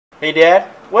Hey Dad,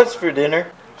 what's for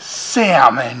dinner?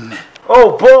 Salmon.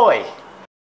 Oh boy!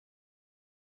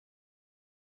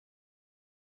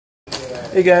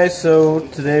 Hey guys, so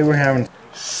today we're having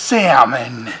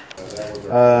salmon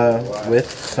with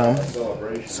some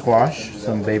squash,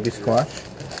 some baby squash.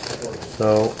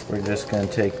 So we're just going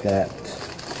to take that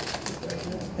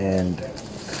and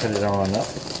cut it on up.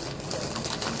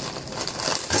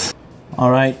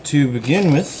 Alright, to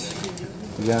begin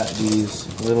with, we got these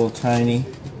little tiny,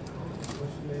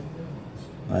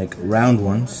 like round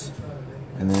ones,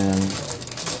 and then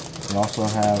we also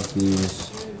have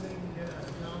these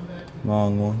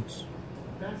long ones.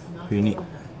 Pretty neat.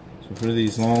 So for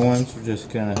these long ones, we're just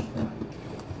gonna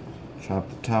chop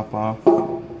the top off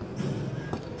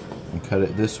and cut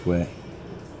it this way,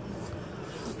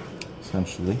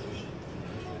 essentially.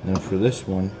 And then for this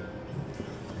one,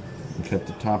 we cut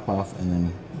the top off and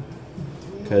then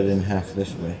cut it in half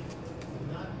this way.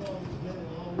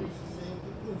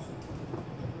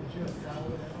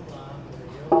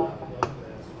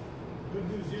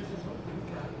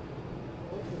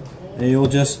 And you'll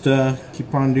just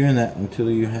keep on doing that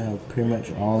until you have pretty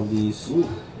much all of these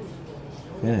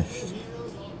finished.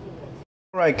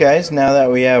 Alright guys, now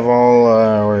that we have all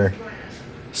our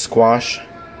squash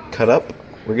cut up,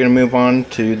 we're going to move on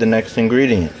to the next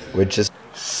ingredient, which is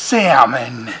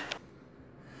salmon.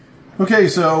 Okay,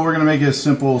 so we're going to make a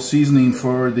simple seasoning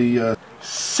for the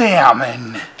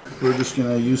salmon. We're just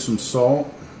going to use some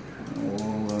salt.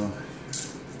 We'll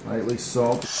lightly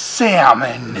salt.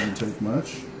 Salmon. Doesn't take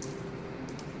much.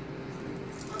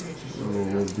 So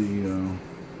we'll be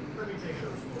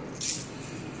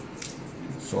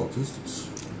salt distance.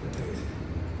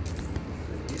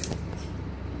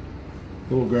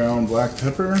 Little ground black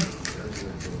pepper.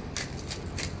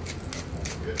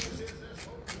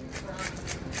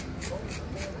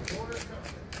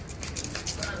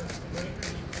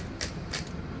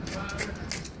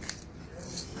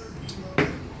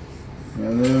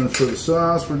 And then for the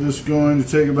sauce, we're just going to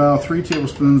take about 3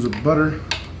 tablespoons of butter.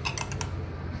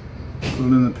 Put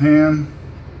it in the pan,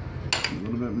 a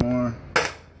little bit more,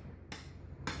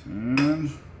 and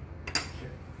I'm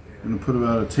going to put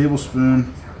about a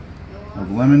tablespoon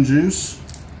of lemon juice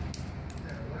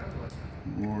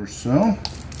or so,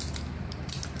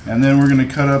 and then we're going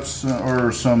to cut up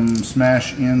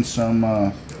smash in some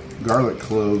garlic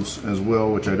cloves as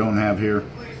well, which I don't have here,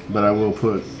 but I will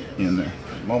put in there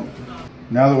in a moment.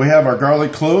 Now that we have our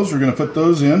garlic cloves, we're going to put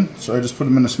those in. So I just put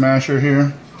them in the smasher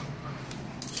here.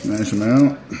 Smash them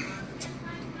out.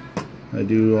 I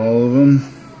do all of them.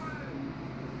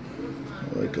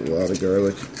 I like a lot of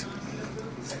garlic.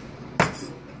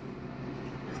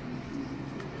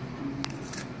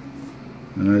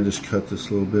 And I just cut this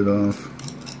little bit off.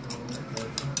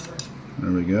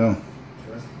 There we go.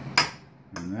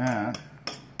 And that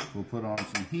we'll put on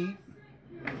some heat.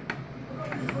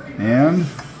 And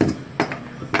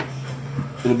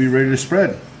it'll be ready to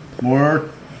spread. More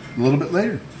a little bit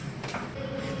later.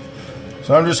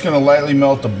 So I'm just going to lightly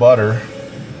melt the butter,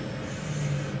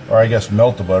 or I guess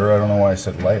melt the butter, I don't know why I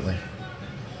said lightly.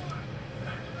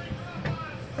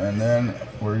 And then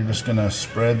we're just going to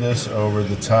spread this over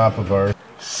the top of our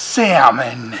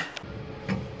salmon.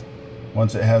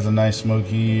 Once it has a nice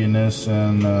smokiness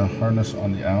and hardness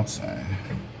on the outside.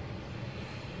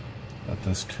 Let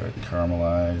this get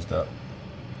caramelized up.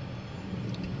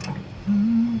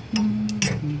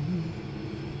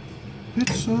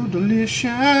 It's so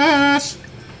delicious.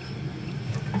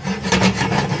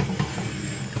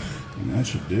 And that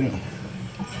should do.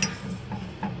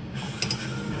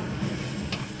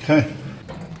 Okay.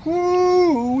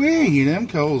 Woo-wee, them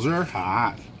coals are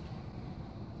hot.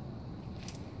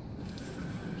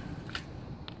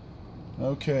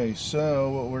 Okay, so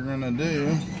what we're gonna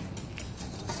do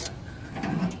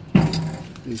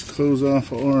is close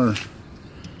off our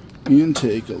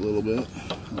intake a little bit.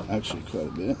 Actually, quite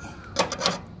a bit.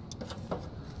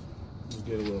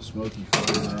 We'll get a little smoky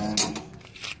flavor on the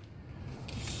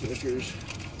stickers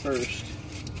first.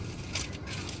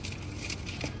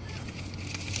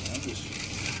 I'll just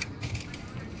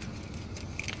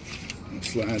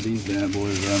slide these bad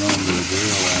boys right onto the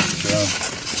grill after.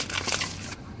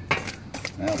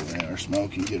 That way our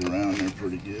smoke can get around there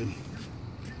pretty good.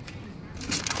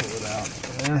 Pull it out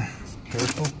there.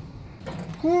 Careful.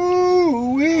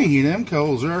 Woo-wee, them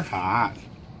coals are hot.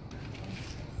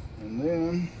 And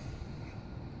then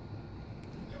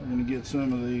we're going to get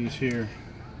some of these here.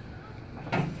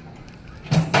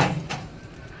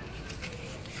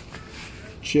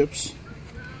 Chips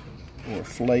or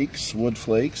flakes, wood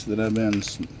flakes that I've been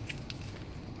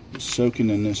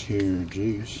soaking in this here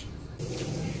juice. I'm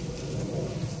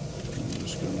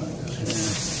just going like this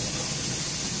here.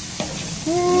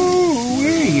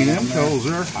 Ooh-wee, them coals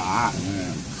are hot,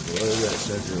 man. Blow that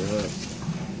sucker up.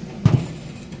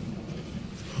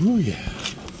 Ooh, yeah.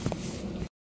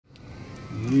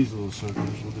 And these little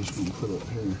suckers we're just gonna put up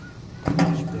here.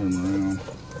 Spin them around.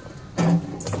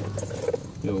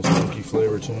 Get a little smoky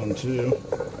flavor to them too.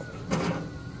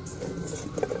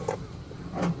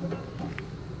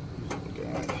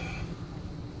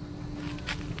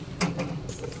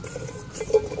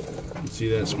 See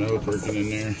that smoke working in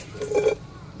there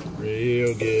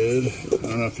real good. I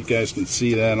don't know if you guys can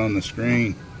see that on the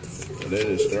screen, but it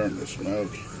is starting to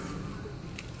smoke.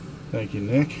 Thank you,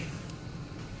 Nick.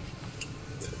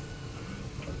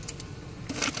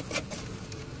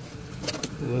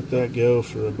 We'll let that go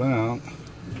for about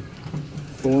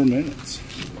 4 minutes.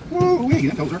 Whoa,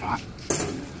 wait, those are hot.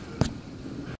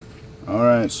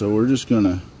 Alright, so we're just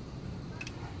gonna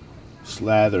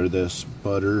slather this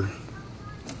butter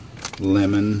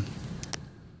lemon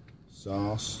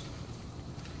sauce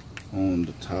on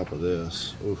the top of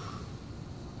this. Oof.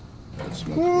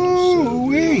 Ooh,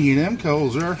 wee, them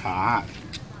coals are hot.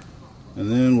 And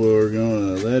then we're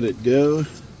gonna let it go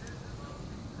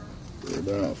for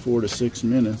about 4 to 6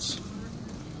 minutes,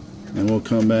 and we'll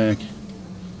come back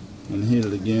and hit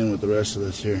it again with the rest of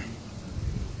this here.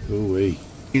 Ooh, wee.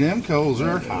 Them coals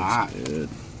are hot. Good.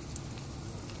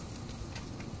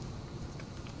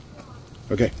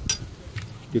 Okay.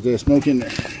 Get that smoke in there.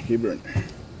 Keep burning.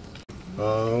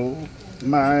 Oh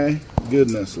my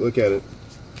goodness, look at it.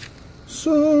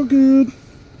 So good.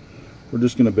 We're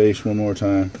just gonna baste one more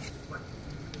time.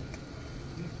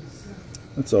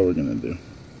 That's all we're gonna do.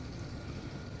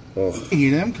 Oh,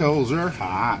 them coals are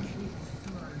hot.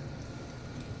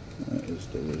 That is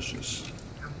delicious.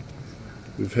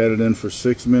 We've had it in for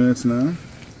 6 minutes now.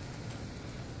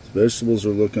 The vegetables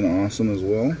are looking awesome as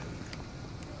well.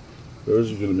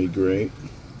 Those are gonna be great.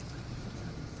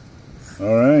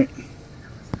 Alright,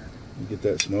 get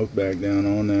that smoke back down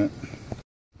on that.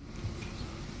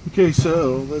 Okay,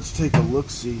 so let's take a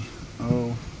look-see.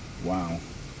 Oh, wow.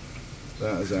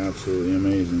 That is absolutely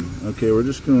amazing. Okay, we're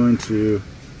just going to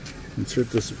insert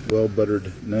this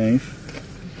well-buttered knife,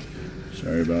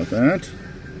 sorry about that,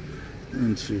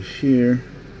 into here.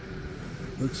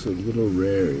 Looks a little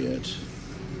rare yet.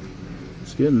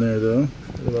 It's getting there though.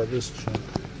 What about this chunk?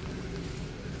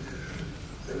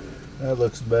 That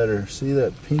looks better. See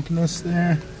that pinkness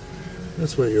there?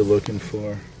 That's what you're looking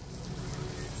for.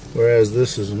 Whereas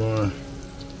this is more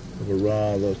of a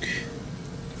raw look.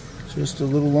 Just a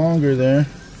little longer there.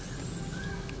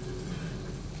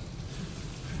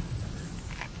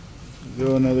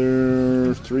 Go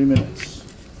another 3 minutes.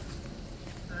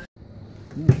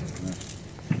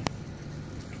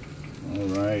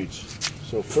 Alright.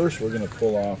 So first we're going to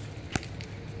pull off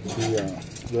the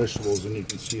vegetables, and you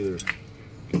can see they're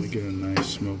going to get a nice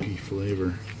smoky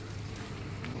flavor.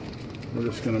 We're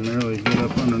just going to merely get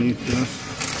up underneath this,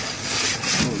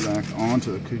 pull it back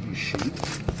onto the cookie sheet.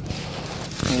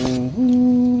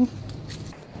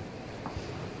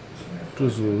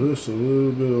 Just a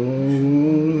little bit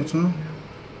all over the top.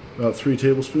 About 3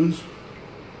 tablespoons.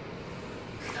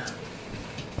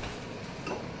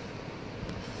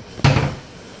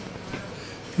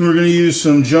 We're going to use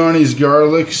some Johnny's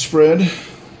garlic spread.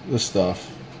 This stuff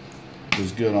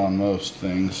is good on most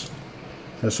things.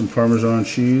 Has some Parmesan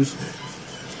cheese,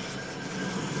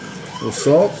 a little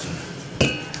salt,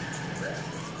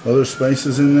 other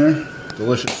spices in there.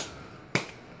 Delicious.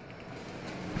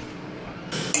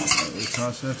 We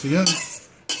toss that together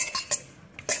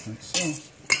like so.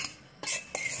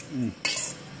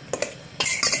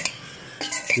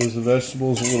 Gives the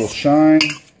vegetables a little shine.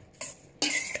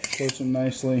 Coats them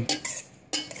nicely.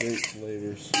 Great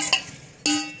flavors.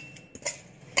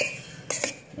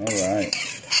 Alright.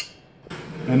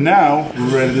 And now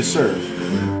we're ready to serve.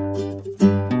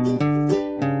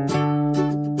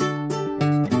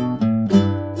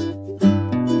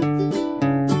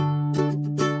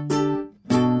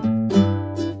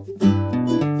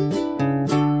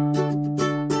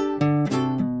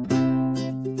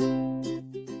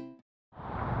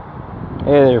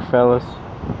 Hey there, fellas.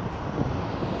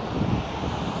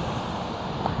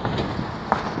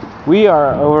 We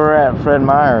are over at Fred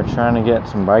Meyer trying to get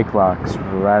some bike locks.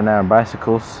 We're riding our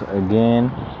bicycles again,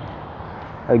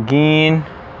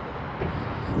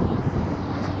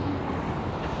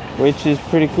 which is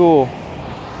pretty cool.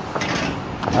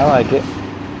 I like it.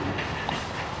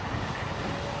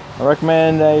 I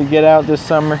recommend that you get out this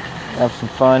summer, have some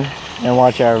fun, and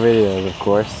watch our videos, of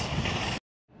course.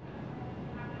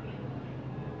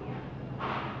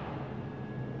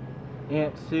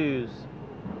 Aunt Sue's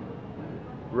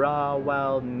raw,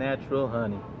 wild, natural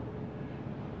honey.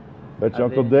 Bet your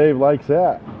Uncle Dave likes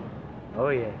that. Oh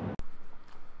yeah.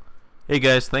 Hey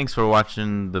guys, thanks for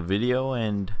watching the video,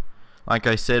 and like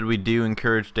I said, we do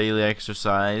encourage daily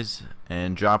exercise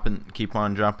and keep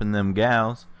on dropping them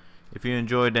gals. If you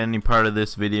enjoyed any part of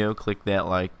this video, click that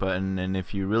like button, and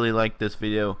if you really like this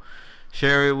video,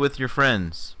 share it with your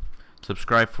friends.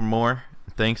 Subscribe for more.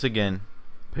 Thanks again.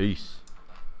 Peace.